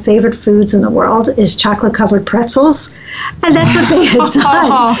one of my favorite foods in the world is chocolate-covered pretzels. And that's what they had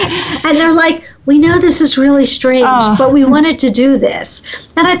done. And they're like, we know this is really strange, but we wanted to do this.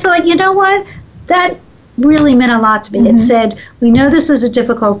 And I thought, you know what? That really meant a lot to me. It said, we know this is a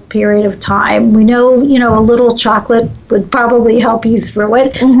difficult period of time. We know, a little chocolate would probably help you through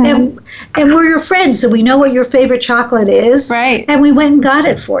it. And we're your friends, so we know what your favorite chocolate is. Right. And we went and got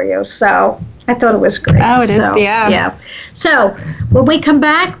it for you. So I thought it was great. Oh, it is, yeah. Yeah. So when we come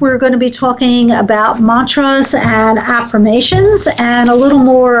back, we're going to be talking about mantras and affirmations and a little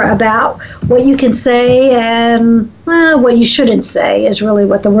more about what you can say and what you shouldn't say is really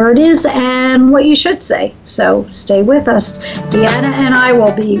what the word is, and what you should say. So stay with us. Deanna and I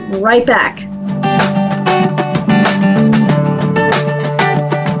will be right back.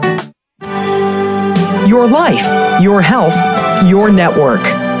 Your life, your health, your network.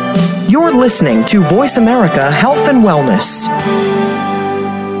 You're listening to Voice America Health and Wellness.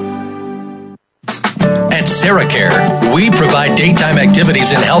 At SarahCare, we provide daytime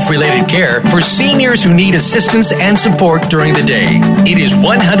activities and health-related care for seniors who need assistance and support during the day. It is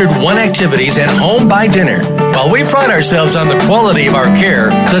 101 activities and home by dinner. While we pride ourselves on the quality of our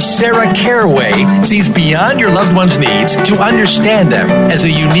care, the SarahCare way sees beyond your loved one's needs to understand them as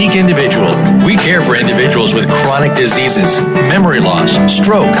a unique individual. We care for individuals with chronic diseases, memory loss,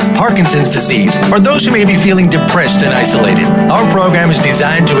 stroke, Parkinson's disease, or those who may be feeling depressed and isolated. Our program is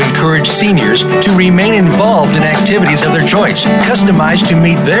designed to encourage seniors to remain involved in activities of their choice, customized to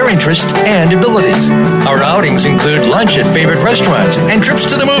meet their interests and abilities. Our outings include lunch at favorite restaurants and trips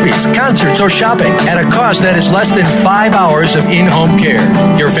to the movies, concerts, or shopping at a cost that is less than 5 hours of in-home care.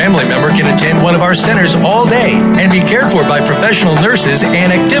 Your family member can attend one of our centers all day and be cared for by professional nurses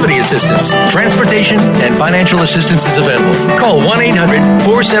and activity assistants. Transportation and financial assistance is available. Call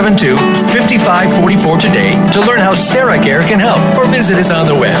 1-800-472-5544 today to learn how SarahCare can help, or visit us on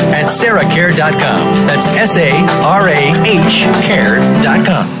the web at sarahcare.com. That's SARAH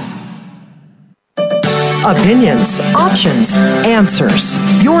care.com. Opinions, options, answers.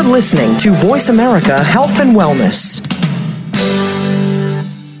 You're listening to Voice America Health and Wellness.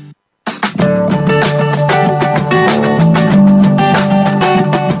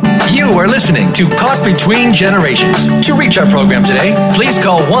 You are listening to Caught Between Generations. To reach our program today, please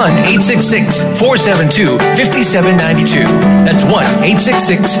call 1-866-472-5792. That's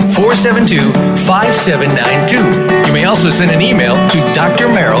 1-866-472-5792. You may also send an email to Dr.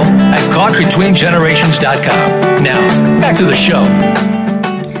 Merrill at CaughtBetweenGenerations.com. Now, back to the show.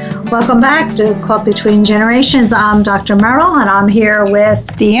 Welcome back to Caught Between Generations. I'm Dr. Merrill, and I'm here with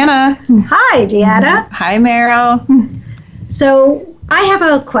Deanna. Hi, Deanna. Hi, Merrill. So I have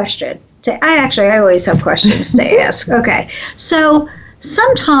a question. I always have questions to ask. Okay. So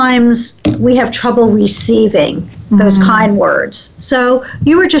sometimes we have trouble receiving those kind words. So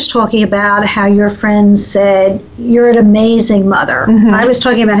you were just talking about how your friends said, you're an amazing mother. I was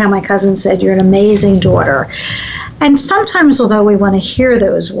talking about how my cousin said, you're an amazing daughter. And sometimes, although we want to hear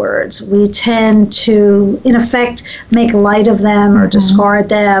those words, we tend to, in effect, make light of them or discard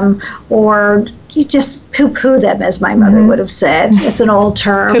them, or you just poo-poo them, as my mother would have said. It's an old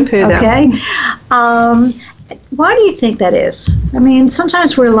term. Poo-poo them. Okay. Why do you think that is? I mean,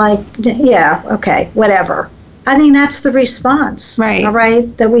 sometimes we're like, yeah, okay, whatever. I think that's the response. Right. All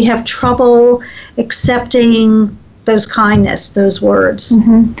right. That we have trouble accepting those kindness, those words.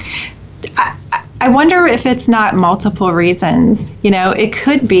 I wonder if it's not multiple reasons. You know, it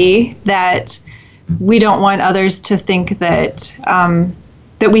could be that we don't want others to think that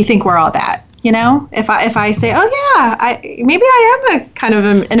that we think we're all that. You know, if I say, oh yeah, maybe I am a kind of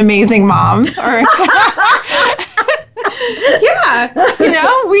an amazing mom, or yeah, you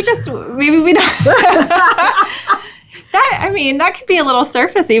know, maybe we don't. That could be a little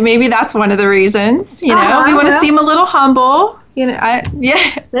surfacey. Maybe that's one of the reasons. You know, we want to seem a little humble. You know,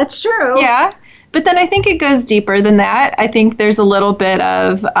 yeah, that's true. Yeah. But then I think it goes deeper than that. I think there's a little bit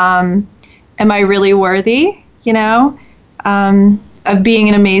of, am I really worthy, you know, of being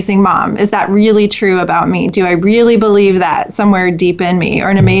an amazing mom? Is that really true about me? Do I really believe that somewhere deep in me, or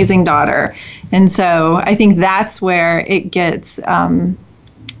an amazing daughter? And so I think that's where it gets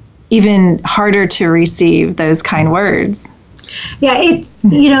even harder to receive those kind words. Yeah,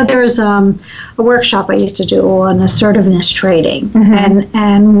 there's a workshop I used to do on assertiveness training,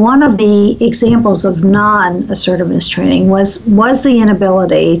 and one of the examples of non-assertiveness training was the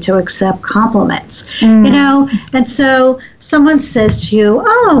inability to accept compliments. You know, and so someone says to you,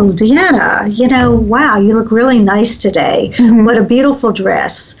 "Oh, Deanna, you know, wow, you look really nice today. What a beautiful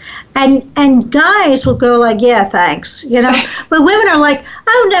dress." And guys will go like, yeah, thanks, you know. But women are like,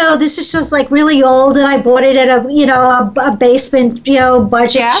 oh no, this is just like really old, and I bought it at a basement,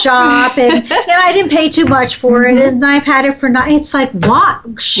 budget shop, and I didn't pay too much for it, and I've had it for nothing. It's like, what?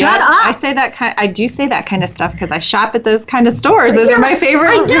 Shut up. I do say that kind of stuff because I shop at those kind of stores. Those are my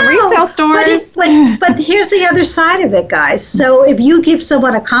favorite resale stores. But here's the other side of it, guys. So if you give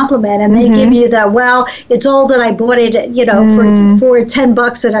someone a compliment and they give you the, well, it's old and I bought it, for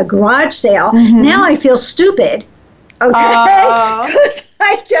 $10 at a garage sale. Now I feel stupid. Okay, because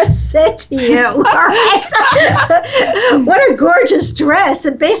I just said to you, all right, what a gorgeous dress.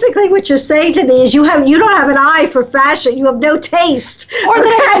 And basically what you're saying to me is you don't have an eye for fashion. You have no taste. Or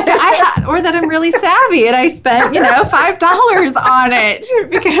that I'm really savvy and I spent, $5 on it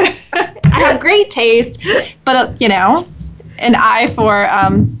because I have great taste, but, an eye for,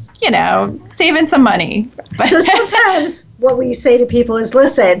 saving some money. So sometimes what we say to people is,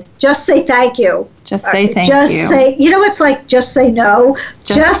 listen, just say thank you. Just say thank you. Just say, it's like, just say no.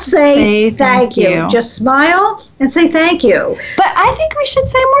 Just say thank you. Just smile and say thank you. But I think we should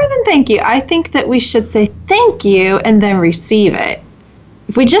say more than thank you. I think that we should say thank you and then receive it.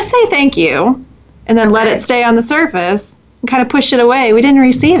 If we just say thank you and then let it stay on the surface and kind of push it away, we didn't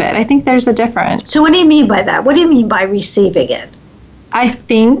receive it. I think there's a difference. So what do you mean by that? What do you mean by receiving it? I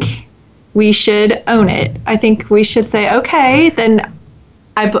think we should own it. I think we should say, okay, then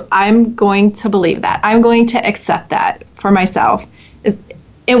I'm going to believe that. I'm going to accept that for myself.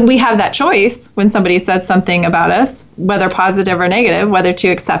 And we have that choice when somebody says something about us, whether positive or negative, whether to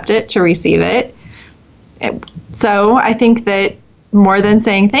accept it, to receive it. So I think that more than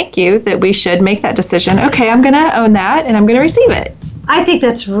saying thank you, that we should make that decision. Okay, I'm going to own that and I'm going to receive it. I think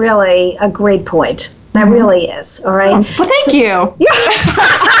that's really a great point. That really is. All right. Well, thank you.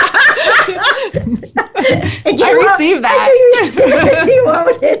 I received that. Do you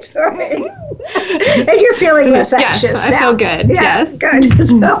own it? Right? And you're feeling less anxious. Yes, I feel good. Yeah,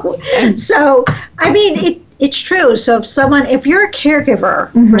 yes. Good. So, I mean, it's true. So if you're a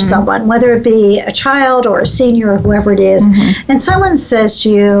caregiver for someone, whether it be a child or a senior or whoever it is, and someone says to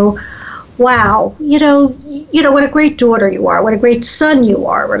you, wow, you know, what a great daughter you are, what a great son you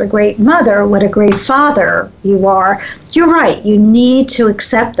are, what a great mother, what a great father you are. You're right. You need to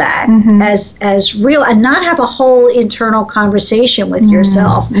accept that as real and not have a whole internal conversation with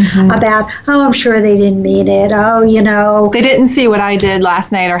yourself about, oh, I'm sure they didn't mean it. Oh, you know. They didn't see what I did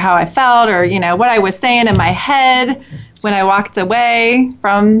last night or how I felt or, you know, what I was saying in my head when I walked away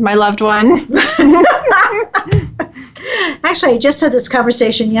from my loved one. Actually, I just had this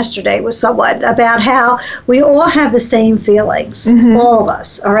conversation yesterday with someone about how we all have the same feelings, all of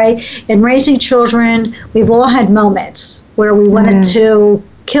us, all right? In raising children, we've all had moments where we wanted to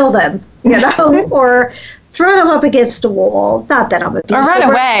kill them, you know, or throw them up against a wall. Not that I'm abusive. Or run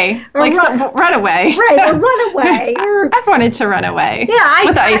away. Run away. Right, or run away. I've wanted to run away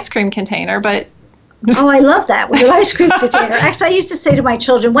with the ice cream container, but... Oh, I love that, with an ice cream container. Actually, I used to say to my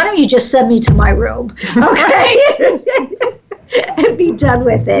children, why don't you just send me to my room, okay? And be done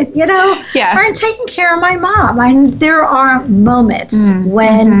with it, you know? Yeah. Or in taking care of my mom. There are moments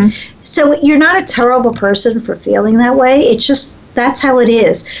when, so you're not a terrible person for feeling that way. It's just, that's how it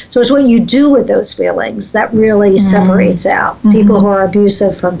is. So it's what you do with those feelings that really separates out people who are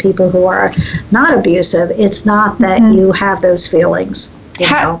abusive from people who are not abusive. It's not that you have those feelings, you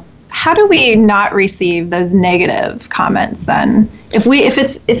know? How do we not receive those negative comments then? If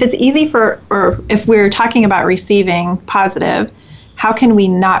it's easy or if we're talking about receiving positive, how can we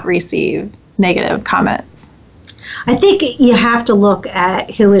not receive negative comments? I think you have to look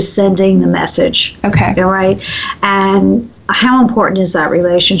at who is sending the message. Okay. All right. And how important is that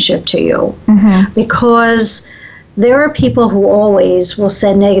relationship to you? Because there are people who always will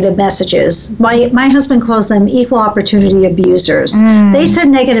send negative messages. My husband calls them equal opportunity abusers. They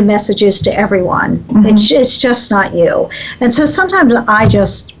send negative messages to everyone. It's just not you. And so sometimes I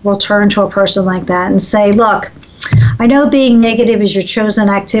just will turn to a person like that and say, look, I know being negative is your chosen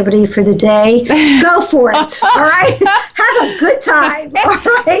activity for the day. Go for it. All right? Have a good time.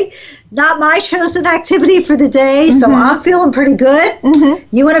 All right? Not my chosen activity for the day, so I'm feeling pretty good.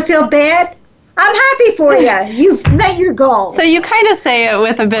 You want to feel bad? I'm happy for you. You've met your goal. So you kind of say it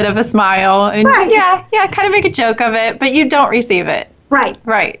with a bit of a smile. And kind of make a joke of it, but you don't receive it.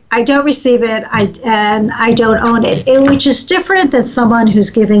 Right. I don't receive it, and I don't own it, which is different than someone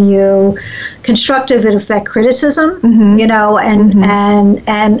who's giving you constructive, in effect, criticism, you know,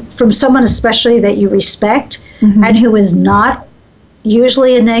 and from someone especially that you respect and who is not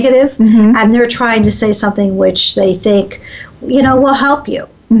usually a negative, and they're trying to say something which they think, you know, will help you.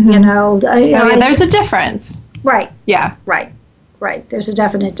 You know, there's a difference. Right. Yeah. Right. There's a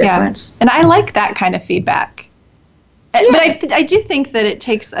definite difference. Yeah. And I like that kind of feedback. Yeah. But I do think that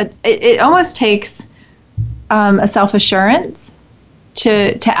it almost takes a self-assurance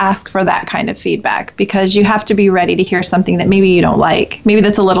to ask for that kind of feedback, because you have to be ready to hear something that maybe you don't like. Maybe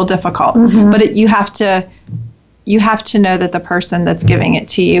that's a little difficult, but you have to know that the person that's giving it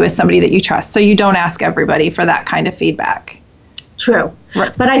to you is somebody that you trust. So you don't ask everybody for that kind of feedback. True.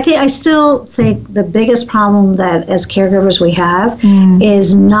 Right. But I still think the biggest problem that as caregivers we have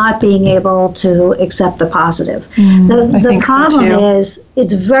is not being able to accept the positive. The problem is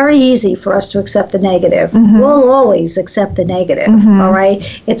it's very easy for us to accept the negative. We'll always accept the negative, all right?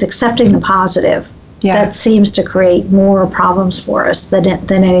 It's accepting the positive that seems to create more problems for us than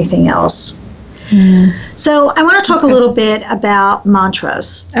anything else. So I want to talk a little bit about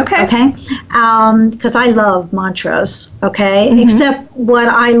mantras. Okay. Because I love mantras. Okay. Except what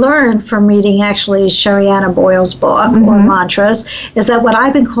I learned from reading actually Sharianna Boyle's book or mantras is that what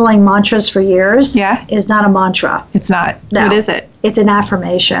I've been calling mantras for years is not a mantra. It's not. No. What is it? It's an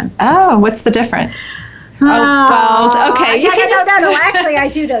affirmation. Oh, what's the difference? well, okay. No. Actually, I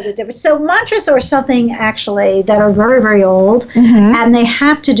do know the difference. So mantras are something actually that are very, very old, and they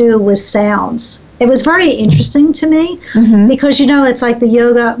have to do with sounds. It was very interesting to me because, it's like the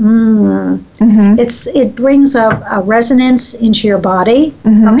yoga. It brings a resonance into your body,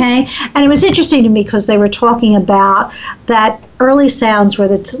 okay? And it was interesting to me because they were talking about that early sounds where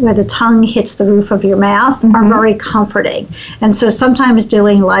the tongue hits the roof of your mouth are very comforting. And so sometimes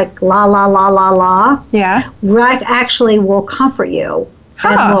doing like la, la, la, la, la actually will comfort you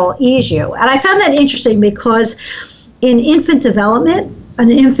and will ease you. And I found that interesting because in infant development, an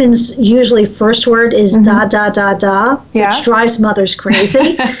infant's usually first word is da, da, da, da, which drives mothers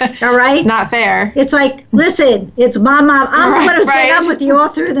crazy. All right? It's not fair. It's like, listen, it's mom. I'm the one who's getting up with you all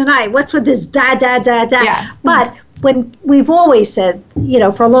through the night. What's with this da, da, da, da? Yeah. But when we've always said,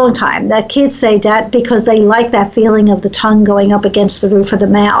 for a long time, that kids say that because they like that feeling of the tongue going up against the roof of the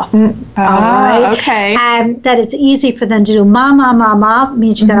mouth. All right? Okay. And that it's easy for them to do ma, ma, ma, ma,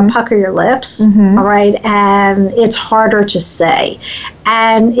 means you got to pucker your lips. All right? And it's harder to say.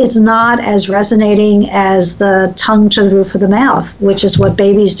 And it's not as resonating as the tongue to the roof of the mouth, which is what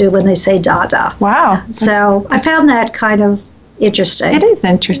babies do when they say da, da. Wow. So I found that kind of interesting. It is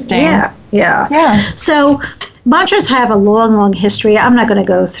interesting. Yeah. So mantras have a long, long history. I'm not going to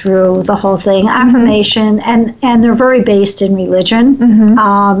go through the whole thing. Affirmation, and they're very based in religion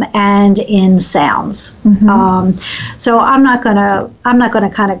and in sounds. So I'm not going to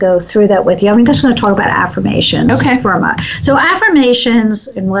kind of go through that with you. I'm just going to talk about affirmations for a moment. So affirmations,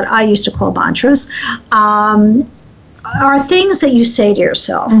 and what I used to call mantras, are things that you say to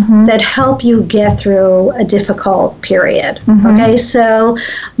yourself that help you get through a difficult period. Okay, so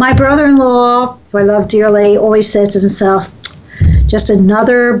my brother-in-law, who I love dearly, always says to himself, just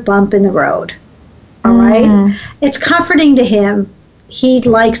another bump in the road. All right? It's comforting to him. He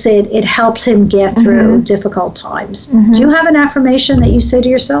likes it. It helps him get through difficult times. Do you have an affirmation that you say to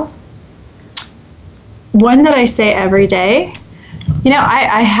yourself? One that I say every day?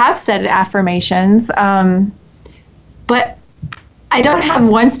 I have said affirmations, but I don't have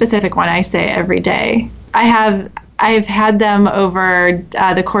one specific one I say every day. I've had them over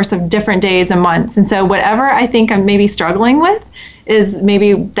the course of different days and months. And so whatever I think I'm maybe struggling with is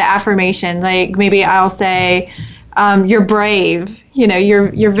maybe the affirmation. Like maybe I'll say, you're brave,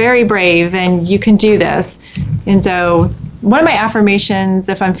 you're very brave and you can do this. And so one of my affirmations,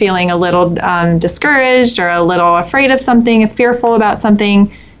 if I'm feeling a little discouraged or a little afraid of something, fearful about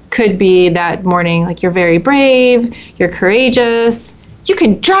something, could be that morning, like, you're very brave, you're courageous, you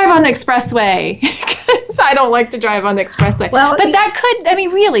can drive on the expressway. Because I don't like to drive on the expressway. Well, but that could,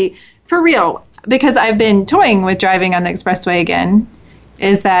 really, for real, because I've been toying with driving on the expressway again,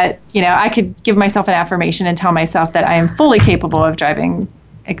 is that, I could give myself an affirmation and tell myself that I am fully capable of driving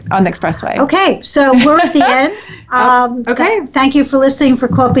on the expressway. Okay, so we're at the end. Okay. Thank you for listening for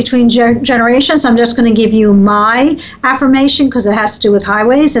Caught Between Generations. I'm just going to give you my affirmation because it has to do with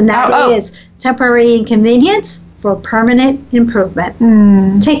highways, and that is temporary inconvenience for permanent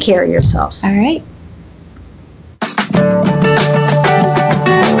improvement. Take care of yourselves. All right.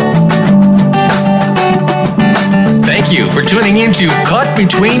 Thank you for tuning in to Caught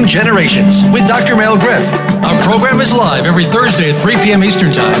Between Generations with Dr. Mel Griff. Our program is live every Thursday at 3 p.m.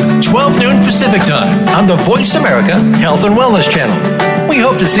 Eastern Time, 12 noon Pacific Time on the Voice America Health and Wellness Channel. We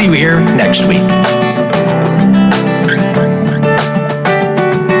hope to see you here next week.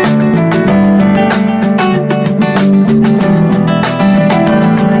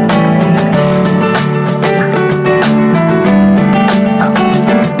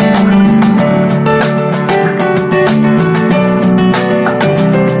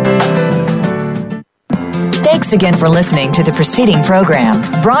 Thanks again for listening to the preceding program,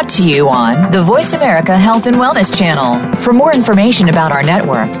 brought to you on the Voice America Health and Wellness Channel. For more information about our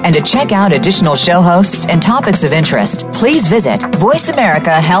network and to check out additional show hosts and topics of interest, please visit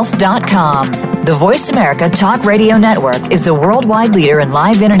voiceamericahealth.com. The Voice America Talk Radio Network is the worldwide leader in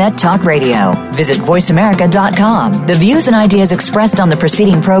live Internet talk radio. Visit voiceamerica.com. The views and ideas expressed on the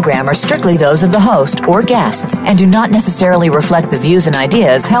preceding program are strictly those of the host or guests and do not necessarily reflect the views and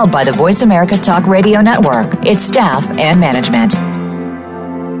ideas held by the Voice America Talk Radio Network, its staff, and management.